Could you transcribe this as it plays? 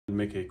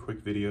make a quick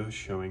video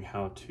showing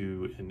how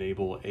to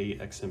enable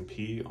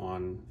A-XMP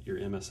on your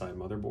MSI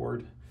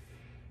motherboard.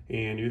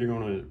 And you're either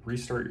going to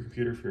restart your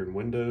computer if you're in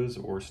Windows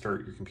or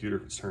start your computer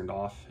if it's turned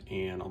off.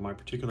 And on my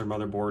particular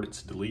motherboard,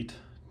 it's delete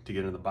to get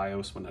into the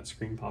BIOS when that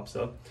screen pops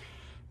up.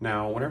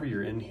 Now, whenever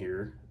you're in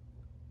here,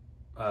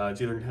 it's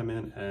either going to come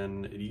in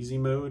an easy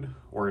mode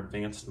or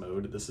advanced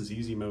mode. This is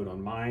easy mode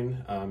on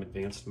mine.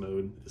 Advanced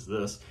mode is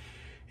this.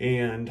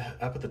 And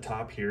up at the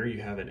top here,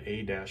 you have an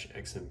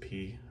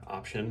A-XMP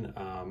option.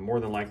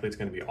 More than likely, it's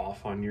going to be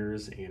off on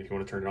yours. And if you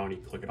want to turn it on, you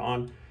click it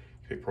on.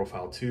 You pick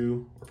Profile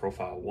 2 or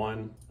Profile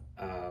 1.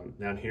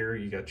 Down here,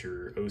 you got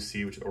your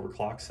OC, which is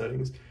overclock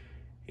settings.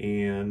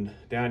 And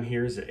down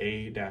here is the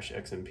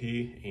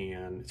A-XMP,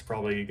 and it's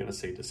probably going to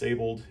say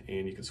disabled.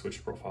 And you can switch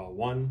to Profile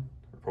 1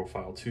 or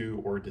Profile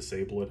 2 or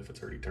disable it if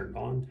it's already turned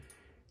on.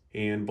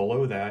 And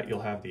below that,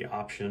 you'll have the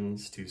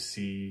options to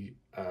see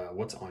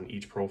what's on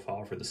each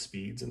profile for the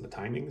speeds and the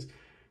timings.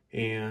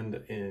 And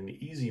in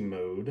easy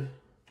mode,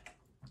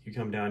 you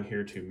come down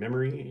here to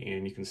memory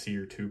and you can see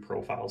your two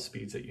profile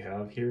speeds that you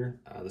have here.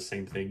 The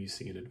same thing you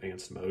see in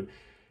advanced mode.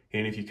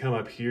 And if you come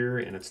up here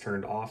and it's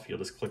turned off, you'll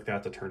just click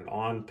that to turn it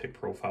on, pick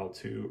Profile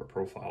 2 or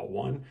Profile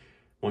 1.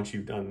 Once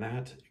you've done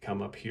that, you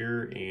come up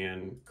here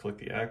and click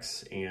the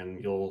X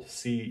and you'll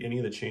see any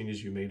of the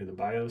changes you made in the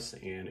BIOS.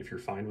 And if you're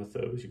fine with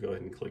those, you go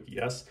ahead and click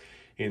yes,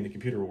 and the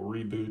computer will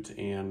reboot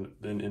and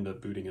then end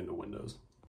up booting into Windows.